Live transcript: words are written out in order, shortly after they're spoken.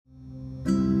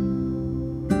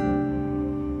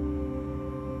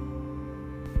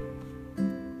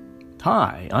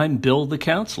Hi, I'm Bill the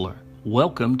Counselor.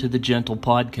 Welcome to the Gentle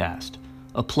Podcast,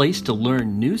 a place to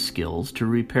learn new skills to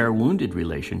repair wounded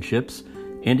relationships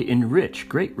and enrich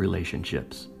great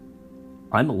relationships.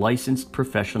 I'm a licensed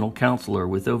professional counselor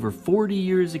with over 40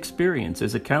 years experience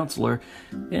as a counselor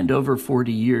and over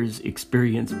 40 years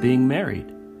experience being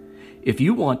married. If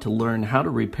you want to learn how to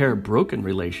repair broken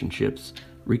relationships,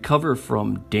 recover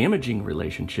from damaging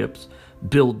relationships,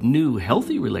 build new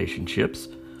healthy relationships,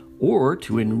 or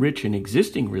to enrich an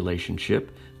existing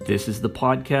relationship, this is the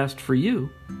podcast for you.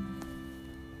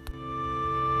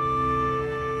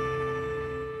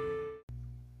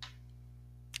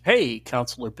 Hey,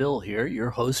 Counselor Bill here, your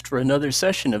host for another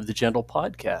session of the Gentle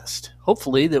Podcast.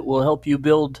 Hopefully that will help you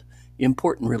build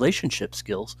important relationship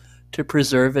skills to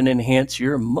preserve and enhance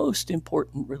your most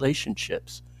important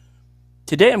relationships.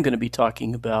 Today I'm going to be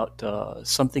talking about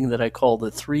something that I call the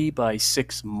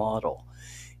 3x6 model.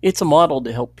 It's a model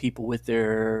to help people with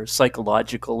their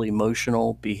psychological,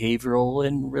 emotional, behavioral,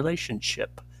 and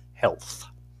relationship health.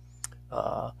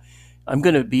 I'm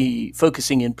going to be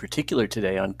focusing in particular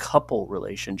today on couple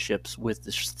relationships with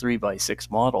this 3x6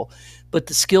 model, but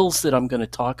the skills that I'm going to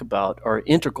talk about are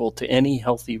integral to any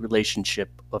healthy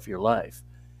relationship of your life.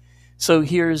 So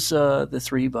here's the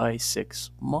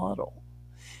 3x6 model.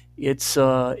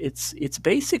 It's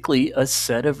basically a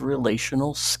set of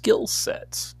relational skill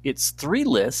sets. It's 3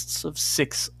 lists of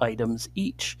 6 items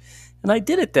each. And I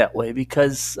did it that way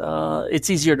because it's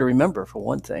easier to remember, for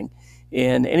one thing.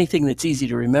 And anything that's easy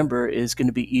to remember is going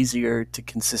to be easier to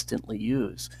consistently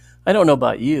use. I don't know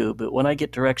about you, but when I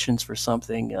get directions for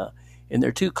something and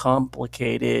they're too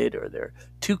complicated or they're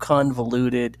too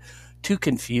convoluted, too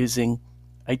confusing,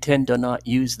 I tend to not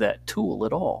use that tool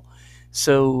at all.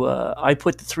 So I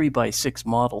put the 3x6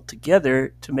 model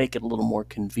together to make it a little more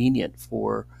convenient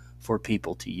for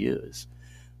people to use.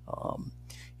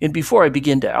 And before I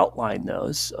begin to outline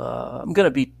those, I'm going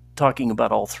to be talking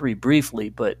about all 3 briefly,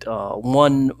 but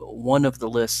one of the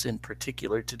lists in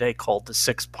particular today called the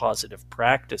 6 positive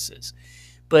practices.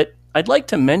 But I'd like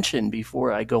to mention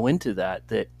before I go into that,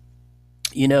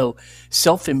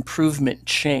 self-improvement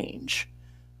change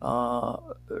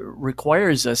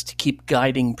requires us to keep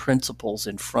guiding principles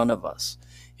in front of us.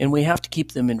 And we have to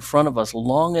keep them in front of us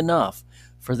long enough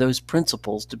for those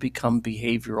principles to become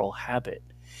behavioral habit.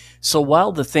 So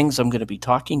while the things I'm going to be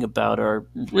talking about are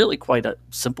really quite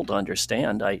simple to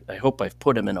understand, I hope I've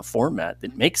put them in a format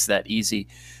that makes that easy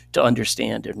to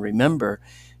understand and remember.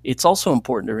 It's also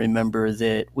important to remember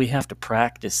that we have to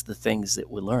practice the things that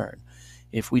we learn.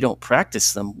 If we don't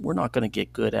practice them, we're not going to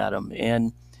get good at them.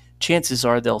 And chances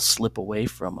are they'll slip away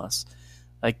from us.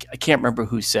 I can't remember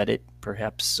who said it.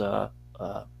 Perhaps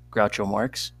Groucho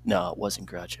Marx? No, it wasn't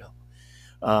Groucho.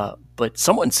 But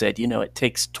someone said, it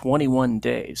takes 21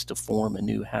 days to form a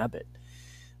new habit.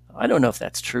 I don't know if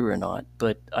that's true or not,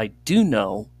 but I do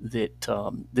know that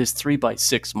this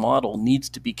 3x6 model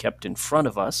needs to be kept in front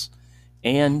of us,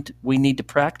 and we need to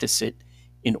practice it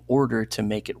in order to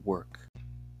make it work.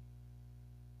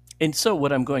 And so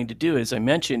what I'm going to do, as I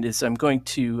mentioned, is I'm going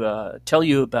to tell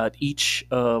you about each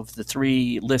of the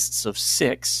 3 lists of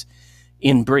 6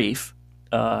 in brief.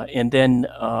 And then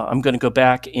I'm going to go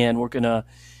back and we're going to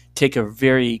take a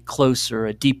very closer,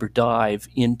 a deeper dive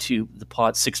into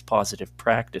the 6 positive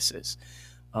practices.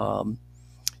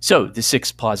 So the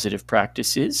 6 positive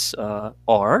practices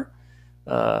are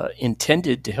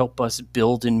intended to help us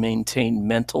build and maintain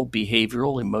mental,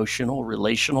 behavioral, emotional,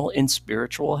 relational, and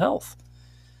spiritual health.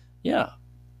 Yeah,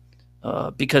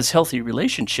 because healthy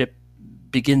relationship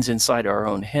begins inside our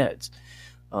own heads.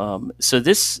 So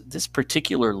this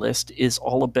particular list is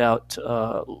all about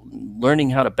learning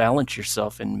how to balance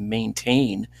yourself and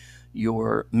maintain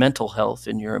your mental health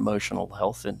and your emotional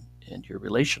health and your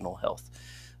relational health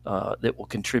that will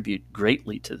contribute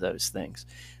greatly to those things.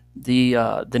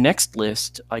 The next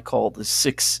list I call the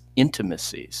 6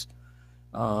 intimacies.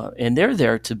 And they're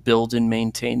there to build and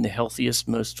maintain the healthiest,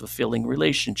 most fulfilling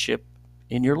relationship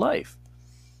in your life.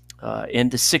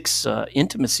 And the 6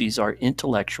 intimacies are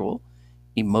intellectual,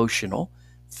 emotional,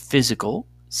 physical,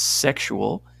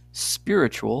 sexual,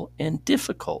 spiritual, and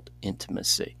difficult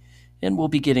intimacy. And we'll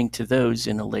be getting to those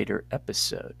in a later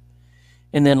episode.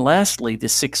 And then lastly, the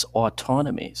 6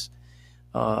 autonomies.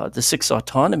 The 6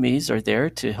 autonomies are there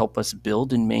to help us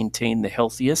build and maintain the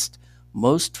healthiest,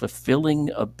 most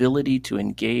fulfilling ability to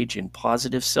engage in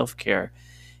positive self-care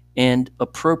and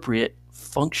appropriate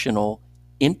functional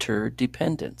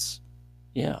interdependence.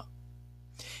 Yeah.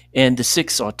 And the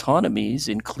 6 autonomies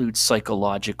include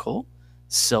psychological,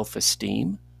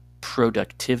 self-esteem,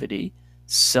 productivity,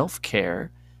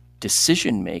 self-care,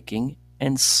 decision-making,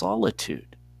 and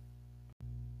solitude.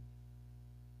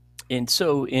 And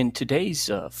so, in today's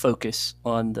focus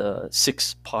on the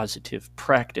six positive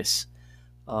practice,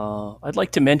 I'd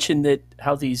like to mention that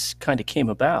how these kind of came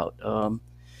about.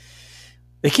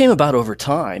 They came about over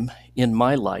time in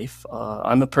my life.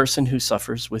 I'm a person who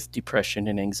suffers with depression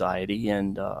and anxiety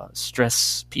and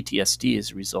stress PTSD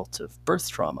as a result of birth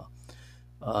trauma.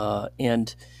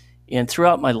 And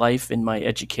throughout my life, in my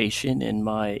education, in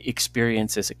my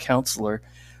experience as a counselor,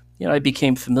 I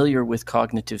became familiar with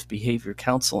cognitive behavior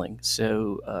counseling.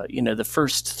 So, the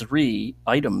first three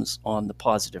items on the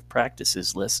positive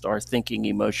practices list are thinking,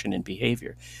 emotion, and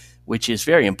behavior, which is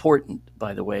very important,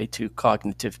 by the way, to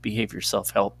cognitive behavior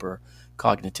self-help or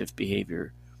cognitive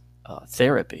behavior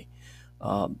therapy.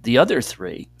 The other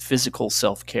three, physical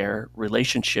self-care,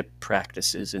 relationship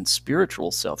practices, and spiritual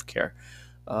self-care,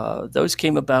 those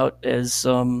came about as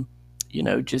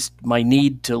just my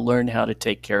need to learn how to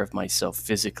take care of myself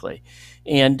physically,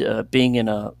 and being in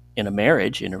a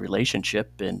marriage, in a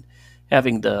relationship, and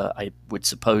having I would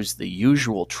suppose, the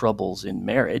usual troubles in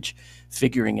marriage,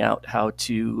 figuring out how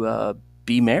to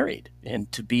be married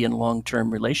and to be in a long-term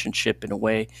relationship in a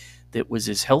way that was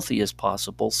as healthy as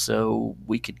possible, so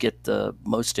we could get the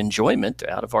most enjoyment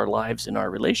out of our lives in our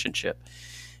relationship.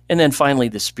 And then finally,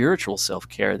 the spiritual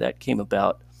self-care that came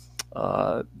about.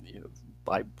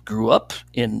 I grew up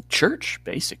in church,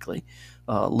 basically,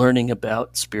 learning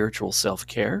about spiritual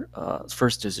self-care,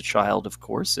 first as a child, of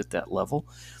course, at that level.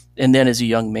 And then as a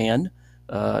young man,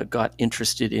 got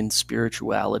interested in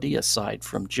spirituality aside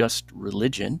from just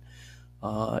religion.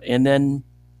 And then,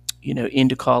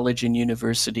 into college and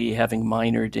university, having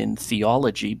minored in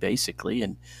theology, basically,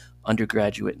 in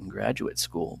undergraduate and graduate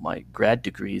school. My grad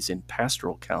degree is in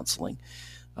pastoral counseling.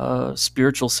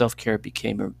 Spiritual self-care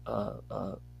became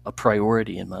a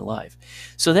priority in my life.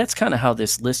 So that's kind of how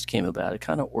this list came about. It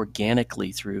kind of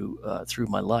organically through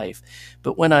my life.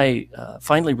 But when I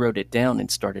finally wrote it down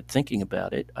and started thinking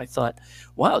about it, I thought,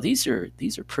 wow, these are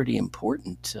pretty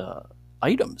important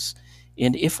items.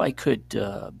 And if I could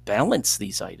balance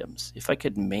these items, if I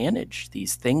could manage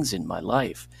these things in my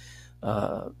life,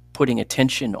 putting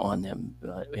attention on them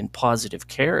in positive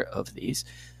care of these,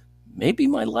 maybe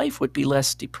my life would be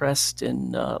less depressed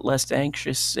and less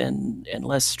anxious and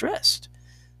less stressed.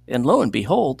 And lo and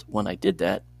behold, when I did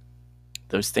that,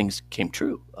 those things came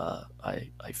true.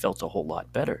 I felt a whole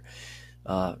lot better.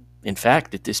 In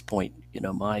fact, at this point,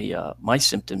 my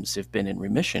symptoms have been in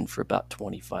remission for about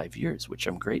 25 years, which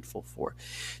I'm grateful for.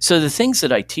 So the things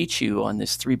that I teach you on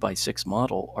this 3x6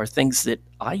 model are things that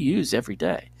I use every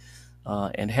day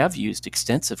and have used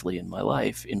extensively in my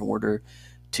life in order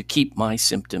to keep my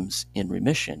symptoms in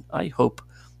remission. I hope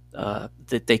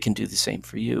that they can do the same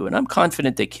for you. And I'm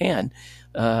confident they can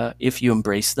if you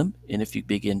embrace them and if you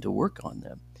begin to work on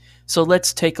them. So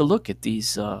let's take a look at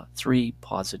these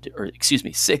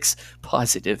six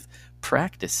positive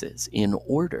practices in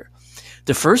order.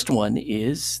 The first one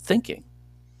is thinking.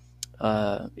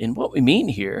 And what we mean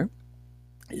here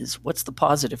is, what's the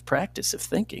positive practice of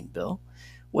thinking, Bill?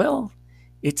 Well,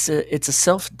 it's a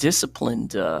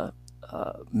self-disciplined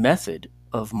method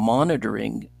of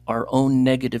monitoring our own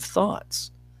negative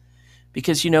thoughts.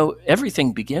 Because,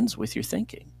 everything begins with your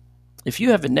thinking. If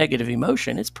you have a negative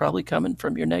emotion, it's probably coming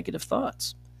from your negative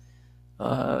thoughts.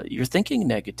 You're thinking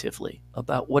negatively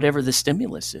about whatever the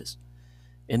stimulus is.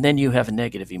 And then you have a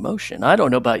negative emotion. I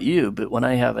don't know about you, but when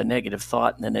I have a negative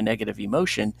thought and then a negative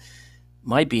emotion,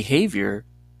 my behavior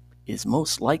is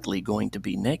most likely going to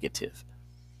be negative,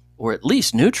 or at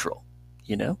least neutral,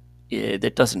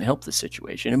 that doesn't help the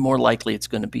situation. And more likely it's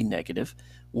going to be negative,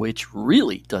 which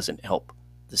really doesn't help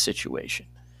the situation.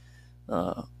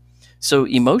 So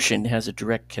emotion has a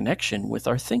direct connection with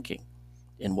our thinking.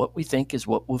 And what we think is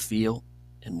what we'll feel.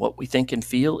 And what we think and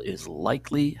feel is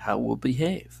likely how we'll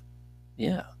behave.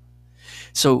 Yeah.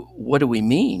 So what do we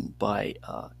mean by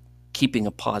keeping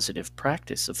a positive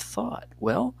practice of thought?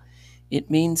 Well,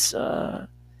 it means that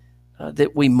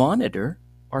we monitor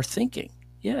our thinking.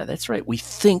 Yeah, that's right. We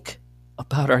think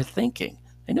about our thinking.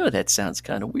 I know that sounds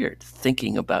kind of weird,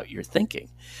 thinking about your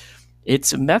thinking.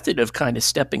 It's a method of kind of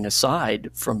stepping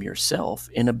aside from yourself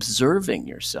and observing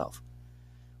yourself.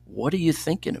 What are you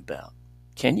thinking about?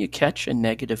 Can you catch a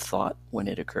negative thought when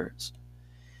it occurs?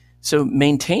 So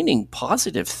maintaining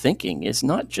positive thinking is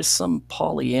not just some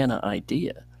Pollyanna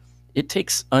idea. It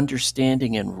takes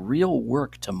understanding and real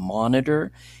work to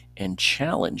monitor and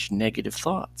challenge negative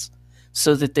thoughts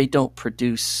so that they don't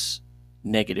produce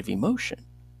negative emotion.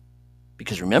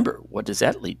 Because remember, what does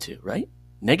that lead to, right?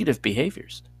 Negative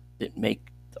behaviors that make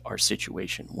our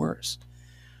situation worse.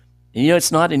 And,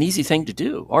 it's not an easy thing to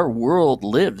do. Our world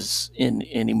lives in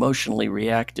an emotionally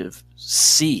reactive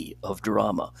sea of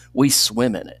drama. We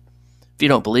swim in it. If you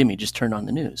don't believe me, just turn on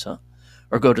the news, huh?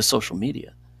 Or go to social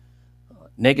media.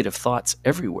 Negative thoughts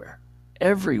everywhere,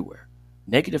 everywhere.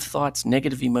 Negative thoughts,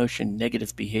 negative emotion,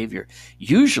 negative behavior,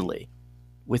 usually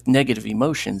with negative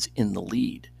emotions in the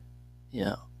lead.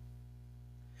 Yeah.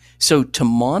 So to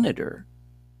monitor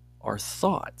our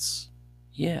thoughts,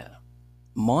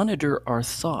 monitor our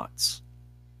thoughts.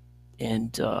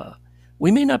 And we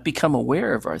may not become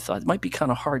aware of our thoughts. It might be kind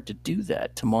of hard to do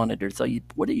that, to monitor thoughts.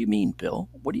 What do you mean, Bill?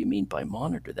 What do you mean by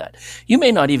monitor that? You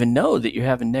may not even know that you're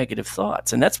having negative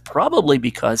thoughts. And that's probably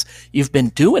because you've been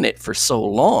doing it for so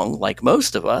long, like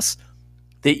most of us,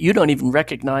 that you don't even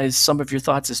recognize some of your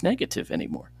thoughts as negative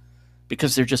anymore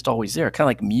because they're just always there, kind of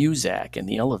like Muzak in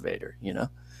the elevator, you know?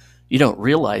 You don't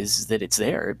realize that it's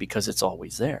there because it's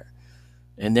always there.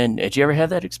 And then, did you ever have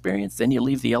that experience? Then you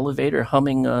leave the elevator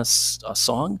humming a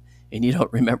song and you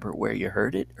don't remember where you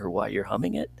heard it or why you're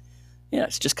humming it. Yeah,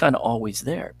 it's just kind of always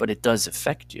there, but it does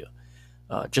affect you,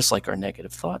 just like our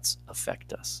negative thoughts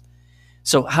affect us.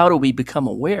 So how do we become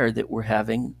aware that we're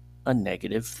having a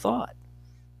negative thought?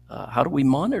 How do we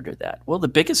monitor that? Well, the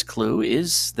biggest clue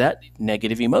is that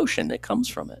negative emotion that comes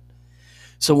from it.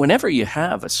 So whenever you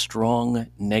have a strong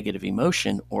negative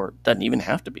emotion, or doesn't even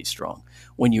have to be strong,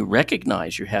 when you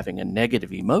recognize you're having a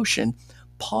negative emotion,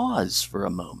 pause for a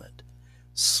moment.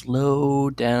 Slow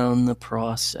down the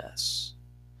process.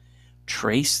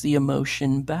 Trace the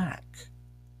emotion back.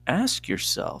 Ask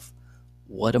yourself,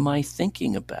 what am I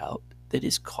thinking about that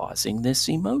is causing this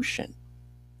emotion?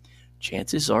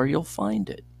 Chances are you'll find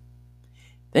it.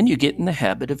 Then you get in the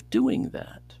habit of doing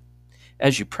that.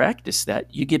 As you practice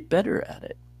that, you get better at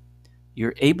it.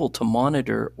 You're able to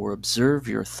monitor or observe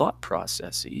your thought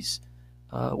processes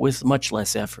with much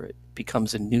less effort. It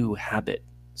becomes a new habit,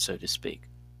 so to speak.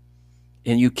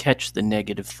 And you catch the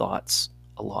negative thoughts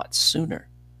a lot sooner.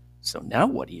 So now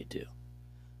what do?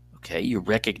 Okay, you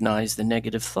recognize the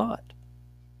negative thought.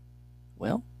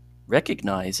 Well,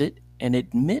 recognize it and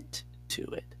admit to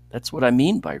it. That's what I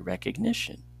mean by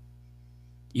recognition.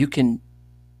 You can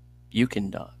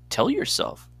tell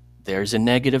yourself, there's a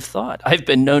negative thought. I've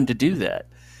been known to do that.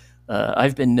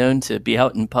 I've been known to be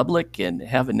out in public and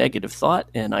have a negative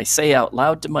thought, and I say out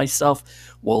loud to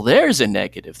myself, well, there's a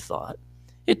negative thought.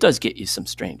 It does get you some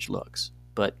strange looks,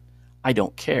 but I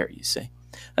don't care, you see.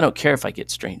 I don't care if I get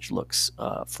strange looks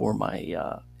for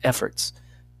my efforts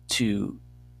to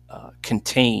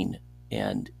contain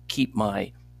and keep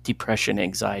my depression,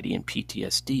 anxiety, and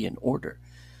PTSD in order.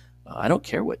 I don't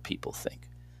care what people think.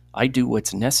 I do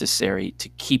what's necessary to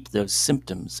keep those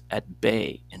symptoms at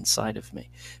bay inside of me.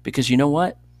 Because you know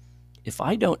what? If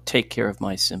I don't take care of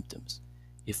my symptoms,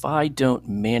 if I don't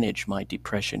manage my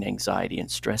depression, anxiety,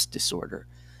 and stress disorder,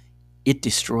 it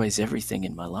destroys everything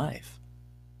in my life.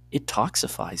 It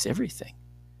toxifies everything.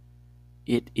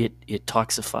 It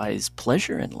toxifies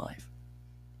pleasure in life.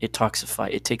 It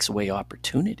takes away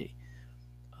opportunity.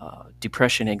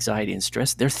 Depression, anxiety, and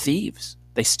stress, they're thieves.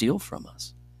 They steal from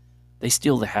us. They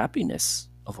steal the happiness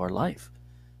of our life.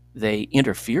 They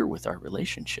interfere with our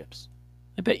relationships.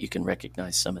 I bet you can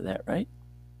recognize some of that, right?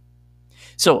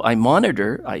 So I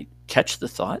monitor, I catch the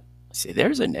thought, I say,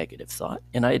 there's a negative thought,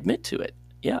 and I admit to it.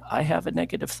 Yeah, I have a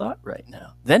negative thought right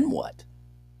now. Then what?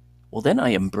 Well, then I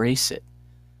embrace it.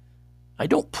 I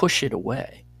don't push it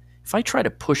away. If I try to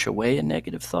push away a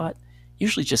negative thought, it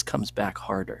usually just comes back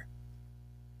harder.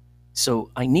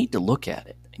 So I need to look at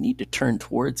it. I need to turn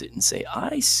towards it and say,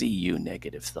 I see you,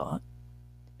 negative thought.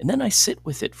 And then I sit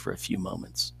with it for a few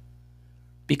moments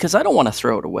because I don't want to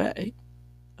throw it away.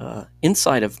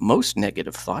 Inside of most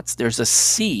negative thoughts, there's a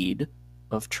seed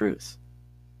of truth.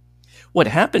 What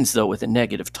happens, though, with a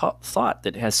negative thought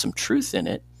that has some truth in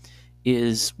it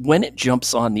is when it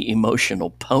jumps on the emotional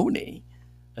pony,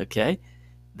 okay,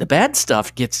 the bad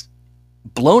stuff gets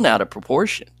blown out of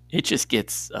proportion. It just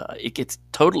gets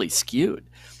totally skewed.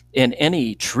 And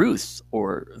any truth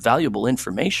or valuable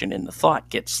information in the thought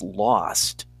gets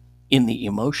lost in the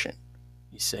emotion,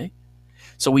 you see?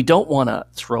 So we don't want to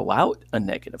throw out a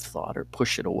negative thought or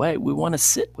push it away. We want to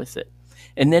sit with it.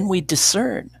 And then we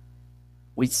discern.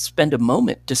 We spend a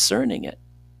moment discerning it.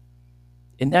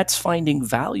 And that's finding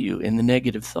value in the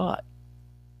negative thought.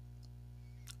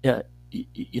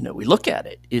 We look at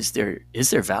it. Is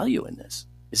there value in this?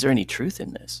 Is there any truth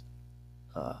in this?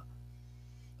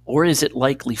 Or is it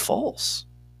likely false,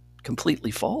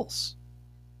 completely false?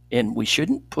 And we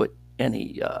shouldn't put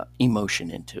any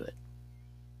emotion into it.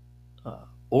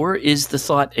 Or is the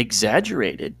thought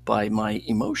exaggerated by my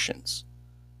emotions?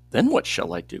 Then what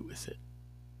shall I do with it?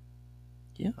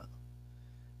 Yeah.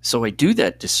 So I do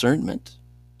that discernment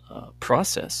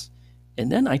process, and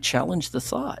then I challenge the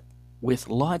thought with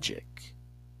logic.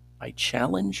 I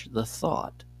challenge the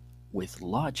thought with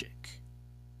logic.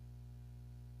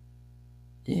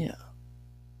 Yeah.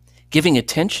 Giving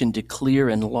attention to clear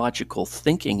and logical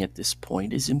thinking at this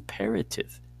point is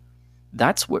imperative.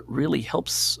 That's what really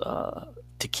helps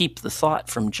to keep the thought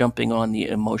from jumping on the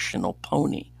emotional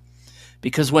pony.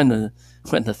 Because when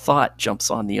the thought jumps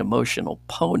on the emotional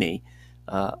pony,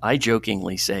 I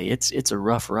jokingly say it's a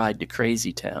rough ride to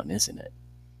crazy town, isn't it?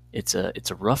 It's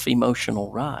a rough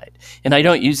emotional ride, and I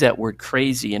don't use that word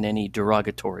crazy in any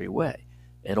derogatory way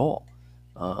at all.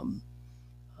 Um,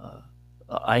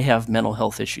 I have mental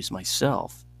health issues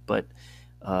myself, but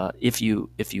if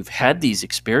you've had these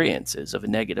experiences of a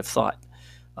negative thought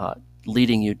uh,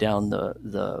 leading you down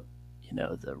the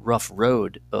rough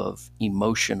road of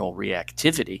emotional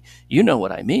reactivity, you know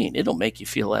what I mean. It'll make you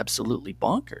feel absolutely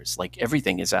bonkers, like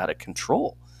everything is out of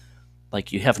control,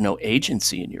 like you have no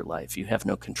agency in your life, you have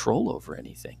no control over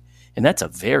anything. And that's a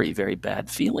very, very bad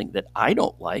feeling that I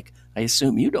don't like. I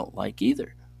assume you don't like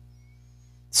either.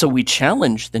 So we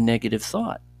challenge the negative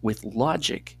thought with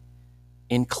logic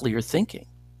and clear thinking.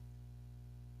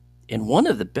 And one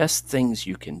of the best things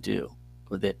you can do,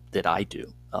 that I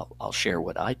do, I'll share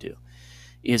what I do,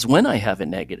 is when I have a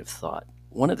negative thought,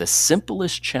 one of the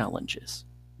simplest challenges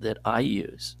that I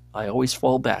use, I always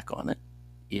fall back on it,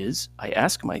 is I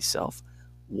ask myself,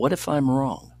 what if I'm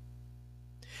wrong?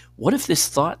 What if this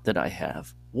thought that I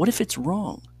have, what if it's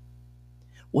wrong?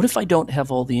 What if I don't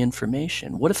have all the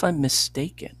information? What if I'm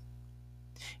mistaken?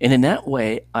 And in that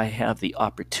way, I have the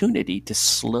opportunity to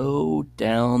slow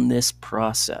down this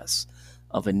process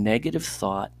of a negative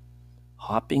thought,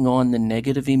 hopping on the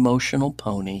negative emotional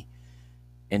pony,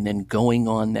 and then going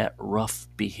on that rough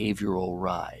behavioral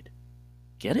ride.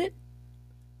 Get it?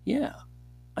 Yeah,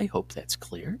 I hope that's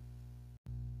clear.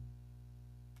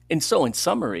 And so, in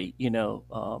summary,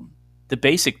 the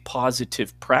basic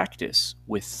positive practice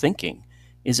with thinking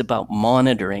is about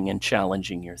monitoring and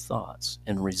challenging your thoughts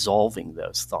and resolving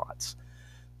those thoughts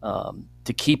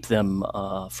to keep them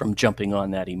from jumping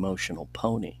on that emotional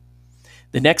pony.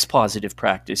 The next positive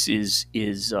practice is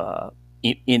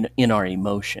in our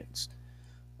emotions.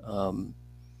 Um,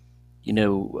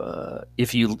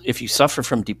 if you suffer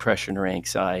from depression or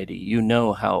anxiety, you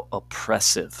know how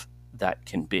oppressive that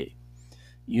can be.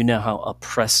 You know how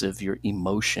oppressive your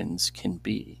emotions can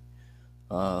be.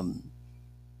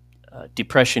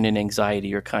 Depression and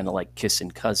anxiety are kind of like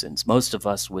kissing cousins. Most of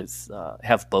us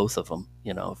have both of them.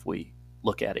 If we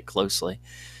look at it closely,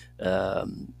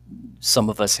 some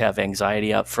of us have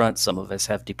anxiety out front. Some of us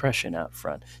have depression out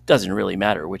front. Doesn't really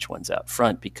matter which one's out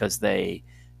front because they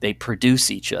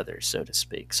produce each other, so to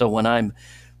speak. So when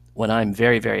I'm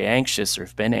very, very anxious or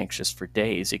have been anxious for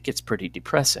days, it gets pretty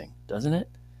depressing, doesn't it?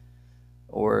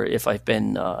 Or if I've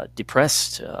been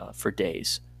depressed for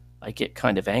days, I get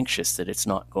kind of anxious that it's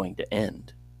not going to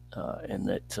end, and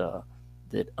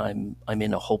that I'm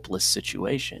in a hopeless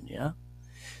situation. Yeah.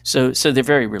 So they're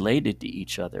very related to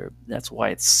each other. That's why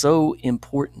it's so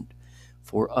important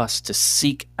for us to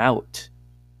seek out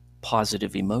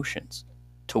positive emotions,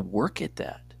 to work at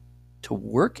that, to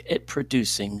work at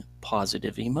producing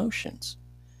positive emotions.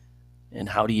 And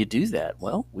how do you do that?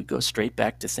 Well, we go straight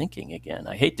back to thinking again.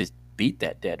 I hate to beat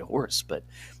that dead horse, but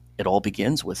it all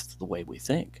begins with the way we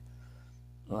think.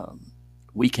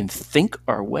 We can think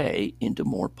our way into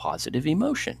more positive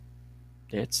emotion.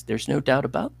 There's no doubt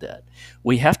about that.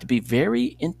 We have to be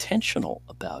very intentional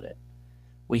about it.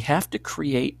 We have to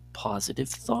create positive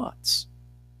thoughts.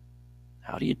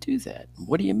 How do you do that?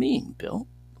 What do you mean, Bill?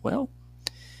 Well,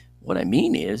 what I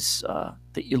mean is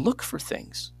that you look for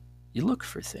things. You look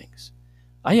for things.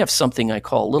 I have something I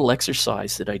call a little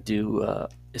exercise that I do,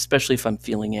 especially if I'm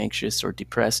feeling anxious or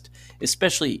depressed,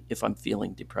 especially if I'm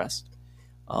feeling depressed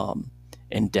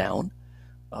and down.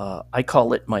 I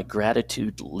call it my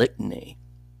gratitude litany.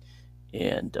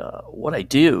 And what I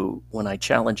do when I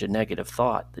challenge a negative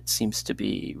thought that seems to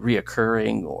be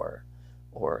reoccurring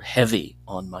or heavy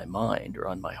on my mind or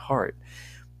on my heart,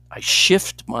 I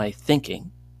shift my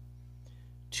thinking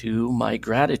to my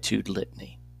gratitude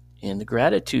litany. And the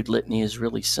gratitude litany is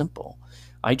really simple.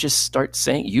 I just start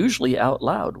saying, usually out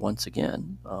loud once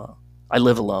again. I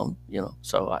live alone,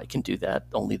 so I can do that.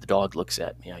 Only the dog looks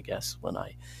at me, I guess, when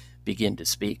I begin to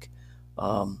speak.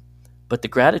 But the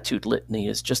gratitude litany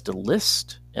is just a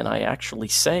list, and I actually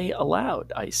say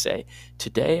aloud. I say,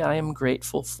 today I am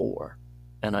grateful for,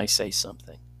 and I say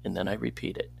something, and then I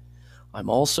repeat it. I'm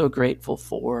also grateful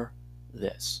for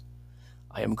this.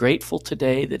 I am grateful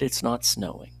today that it's not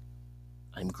snowing.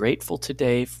 I'm grateful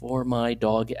today for my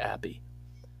dog, Abby.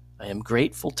 I am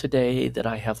grateful today that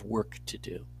I have work to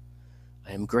do.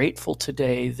 I am grateful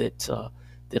today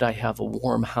that I have a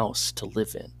warm house to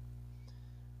live in.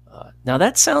 Now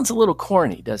that sounds a little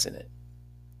corny, doesn't it?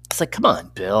 It's like, come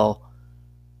on, Bill.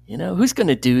 Who's going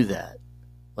to do that?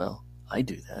 Well, I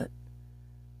do that.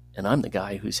 And I'm the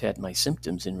guy who's had my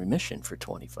symptoms in remission for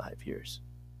 25 years.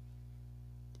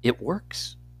 It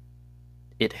works.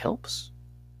 It helps.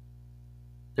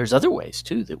 There's other ways,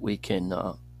 too, that we can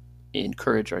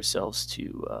encourage ourselves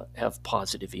to have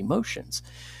positive emotions.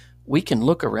 We can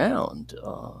look around.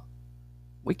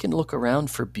 We can look around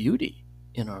for beauty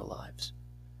in our lives.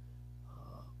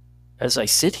 As I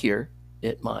sit here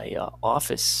at my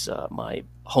office, my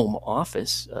home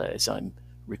office, as I'm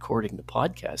recording the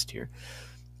podcast here,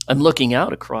 I'm looking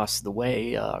out across the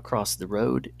way, across the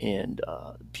road, and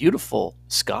beautiful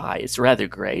sky. It's rather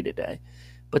gray today,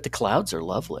 but the clouds are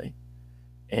lovely.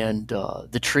 And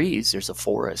the trees, there's a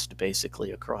forest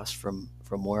basically across from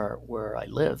where I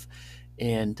live.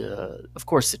 And of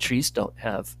course, the trees don't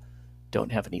have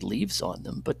any leaves on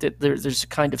them, but there's a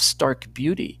kind of stark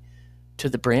beauty to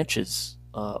the branches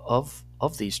of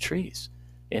these trees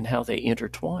and how they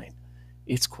intertwine.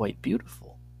 It's quite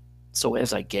beautiful. So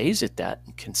as I gaze at that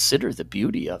and consider the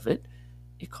beauty of it,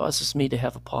 it causes me to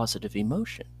have a positive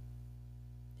emotion.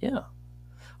 Yeah.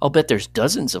 I'll bet there's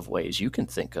dozens of ways you can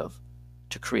think of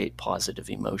to create positive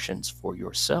emotions for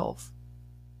yourself.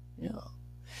 Yeah.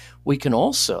 We can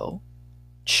also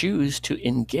choose to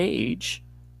engage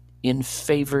in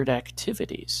favored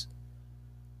activities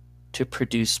to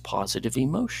produce positive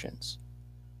emotions.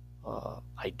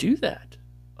 I do that.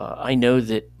 I know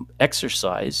that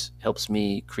exercise helps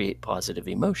me create positive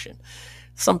emotion.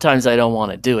 Sometimes I don't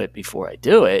want to do it before I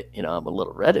do it. I'm a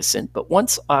little reticent, but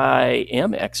once I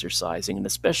am exercising, and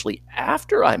especially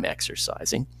after I'm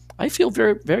exercising, I feel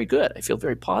very, very good. I feel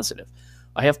very positive.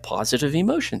 I have positive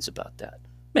emotions about that.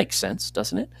 Makes sense,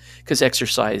 doesn't it? Because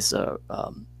exercise,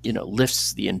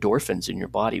 lifts the endorphins in your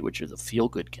body, which are the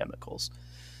feel-good chemicals.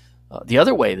 The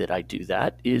other way that I do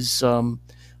that is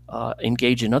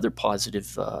engage in other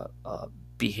positive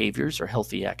behaviors or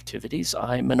healthy activities.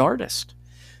 I'm an artist.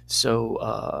 So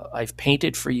I've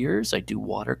painted for years. I do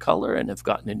watercolor, and I've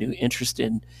gotten a new interest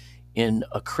in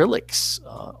acrylics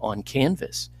on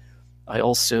canvas. I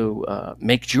also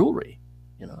make jewelry.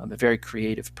 I'm a very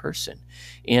creative person.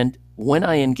 And when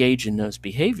I engage in those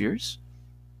behaviors,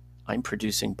 I'm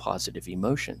producing positive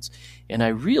emotions. And I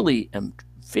really am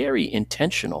very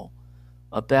intentional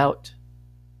about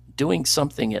doing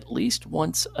something at least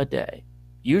once a day,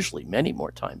 usually many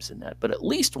more times than that, but at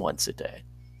least once a day,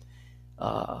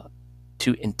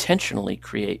 to intentionally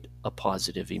create a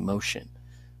positive emotion.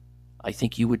 I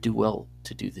think you would do well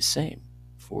to do the same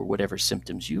for whatever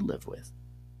symptoms you live with.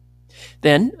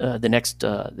 Then the next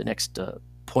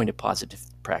point of positive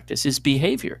practice is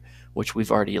behavior, which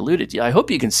we've already alluded to. I hope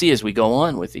you can see as we go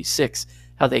on with these 6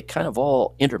 how they kind of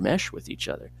all intermesh with each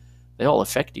other. They all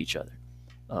affect each other.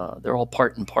 They're all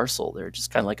part and parcel. They're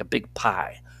just kind of like a big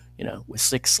pie, with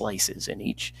 6 slices, and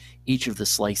each of the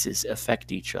slices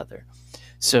affect each other.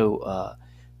 So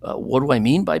what do I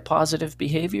mean by positive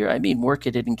behavior? I mean work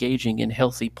at engaging in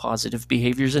healthy positive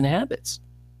behaviors and habits.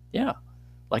 Yeah,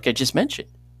 like I just mentioned,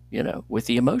 with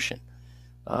the emotion.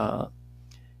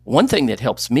 One thing that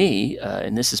helps me,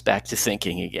 and this is back to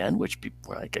thinking again, which,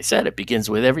 like I said,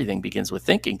 everything begins with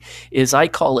thinking, is I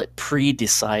call it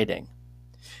pre-deciding.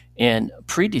 And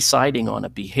pre-deciding on a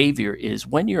behavior is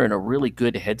when you're in a really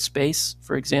good headspace,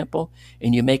 for example,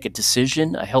 and you make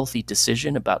a healthy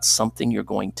decision about something you're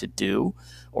going to do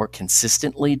or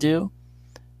consistently do,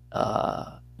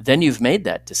 then you've made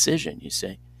that decision, you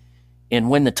see. And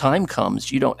when the time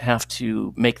comes, you don't have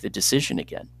to make the decision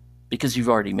again because you've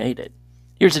already made it.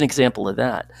 Here's an example of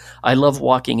that. I love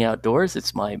walking outdoors.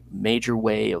 It's my major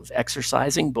way of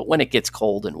exercising, but when it gets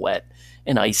cold and wet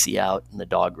and icy out, and the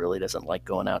dog really doesn't like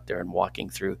going out there and walking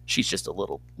through, she's just a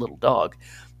little dog.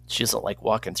 She doesn't like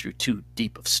walking through too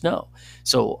deep of snow.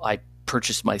 So I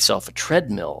purchased myself a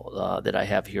treadmill that I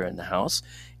have here in the house,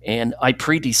 and I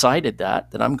pre-decided that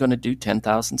I'm going to do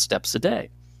 10,000 steps a day.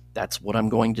 That's what I'm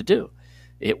going to do.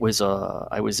 I was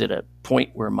at a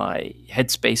point where my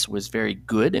headspace was very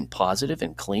good and positive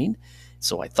and clean.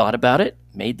 So I thought about it,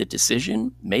 made the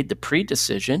decision, made the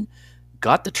pre-decision,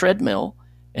 got the treadmill,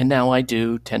 and now I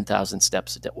do 10,000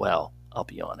 steps a day. Well, I'll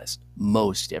be honest,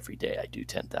 most every day I do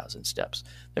 10,000 steps.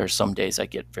 There are some days I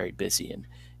get very busy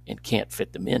and can't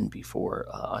fit them in before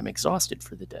I'm exhausted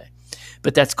for the day.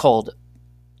 But that's called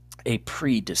a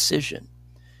pre-decision,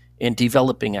 and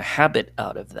developing a habit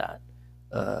out of that.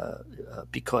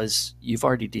 Because you've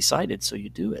already decided, so you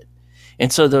do it.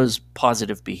 And so those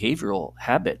positive behavioral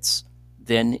habits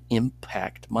then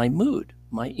impact my mood,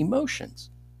 my emotions.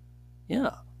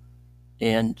 Yeah.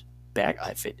 And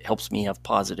if it helps me have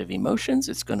positive emotions,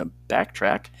 it's going to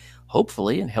backtrack,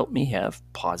 hopefully, and help me have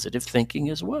positive thinking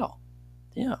as well.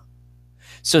 Yeah.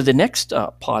 So the next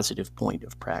positive point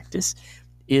of practice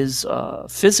is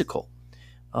physical.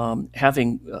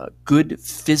 Having good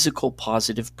physical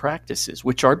positive practices,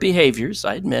 which are behaviors.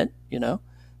 I admit,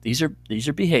 these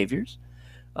are behaviors,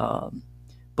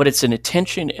 but it's an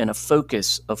attention and a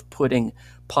focus of putting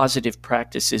positive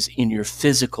practices in your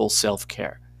physical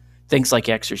self-care. Things like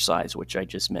exercise, which I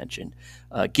just mentioned,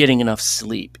 getting enough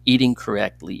sleep, eating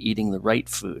correctly, eating the right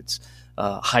foods,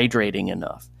 hydrating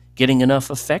enough, getting enough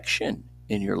affection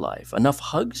in your life, enough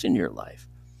hugs in your life,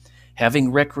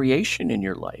 having recreation in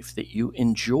your life that you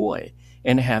enjoy,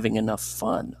 and having enough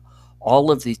fun.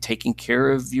 All of these, taking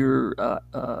care of your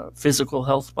physical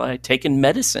health by taking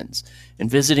medicines and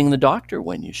visiting the doctor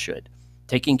when you should,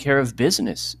 taking care of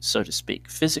business, so to speak,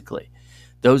 physically.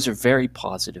 Those are very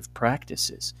positive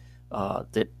practices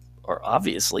that are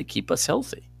obviously keep us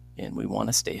healthy. And we want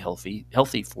to stay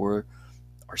healthy for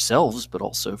ourselves, but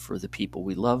also for the people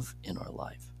we love in our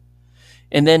life.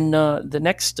 And then the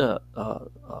next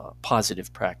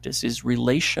positive practice is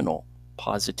relational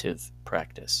positive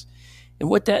practice. And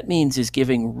what that means is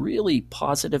giving really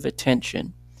positive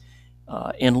attention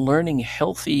and learning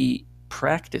healthy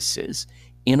practices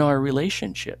in our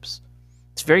relationships.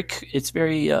 It's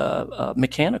very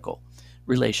mechanical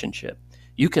relationship.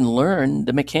 You can learn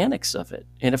the mechanics of it.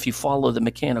 And if you follow the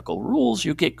mechanical rules,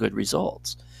 you get good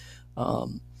results.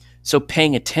 So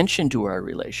paying attention to our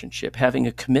relationship, having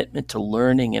a commitment to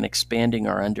learning and expanding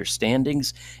our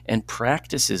understandings and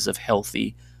practices of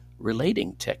healthy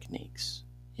relating techniques.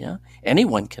 Yeah,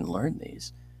 anyone can learn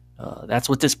these. That's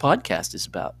what this podcast is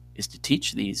about, is to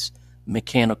teach these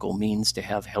mechanical means to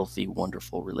have healthy,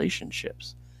 wonderful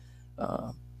relationships.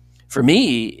 For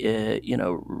me,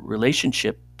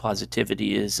 relationship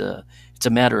positivity it's a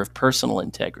matter of personal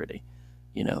integrity,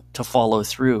 to follow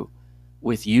through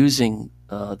with using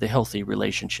the healthy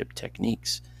relationship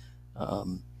techniques.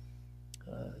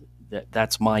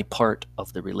 That's my part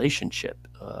of the relationship.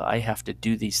 I have to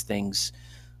do these things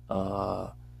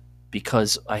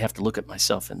because I have to look at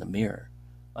myself in the mirror.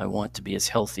 I want to be as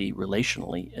healthy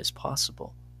relationally as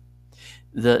possible.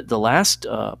 The last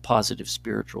positive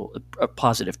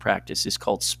practice is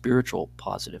called spiritual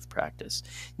positive practice.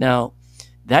 Now,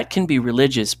 that can be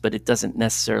religious, but it doesn't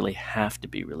necessarily have to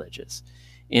be religious.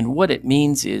 And what it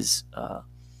means is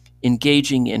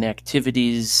engaging in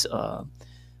activities,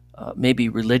 maybe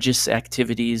religious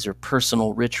activities or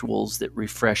personal rituals that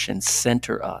refresh and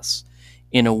center us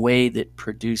in a way that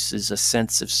produces a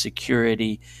sense of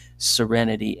security,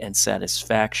 serenity, and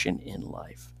satisfaction in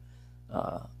life.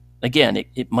 Again,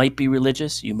 it might be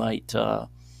religious. You might go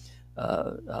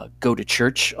to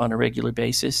church on a regular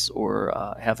basis, or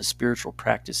have a spiritual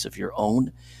practice of your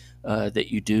own that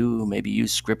you do. Maybe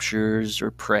use scriptures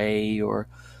or pray, or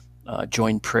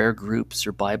join prayer groups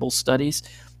or Bible studies.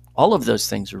 All of those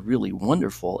things are really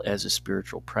wonderful as a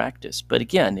spiritual practice. But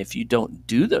again, if you don't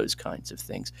do those kinds of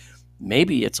things,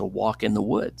 maybe it's a walk in the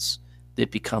woods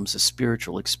that becomes a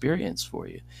spiritual experience for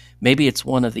you. Maybe it's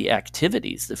one of the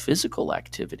activities, the physical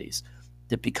activities,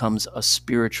 that becomes a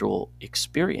spiritual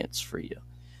experience for you.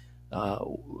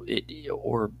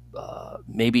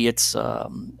 Maybe it's,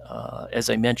 as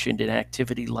I mentioned, an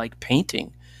activity like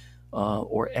painting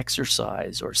or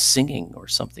exercise or singing or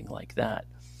something like that.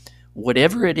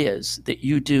 Whatever it is that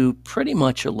you do pretty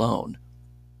much alone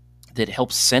that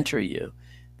helps center you,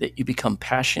 that you become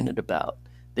passionate about,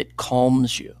 that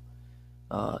calms you,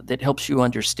 that helps you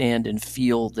understand and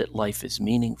feel that life is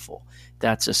meaningful,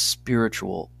 that's a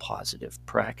spiritual positive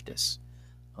practice.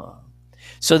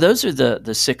 So those are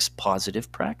the 6 positive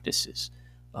practices.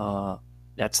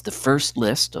 That's the first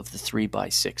list of the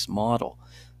 3x6 model.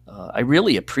 I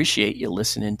really appreciate you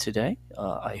listening today.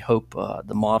 I hope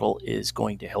the model is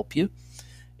going to help you.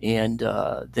 And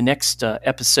the next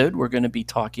episode, we're going to be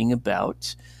talking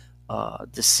about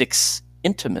the 6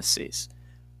 intimacies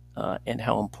and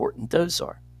how important those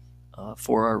are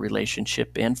for our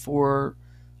relationship and for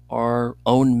our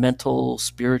own mental,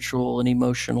 spiritual, and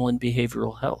emotional and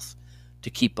behavioral health to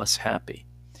keep us happy.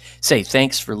 Say,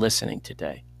 thanks for listening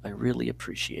today. I really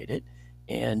appreciate it.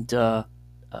 And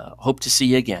hope to see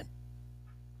you again.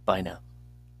 Bye now.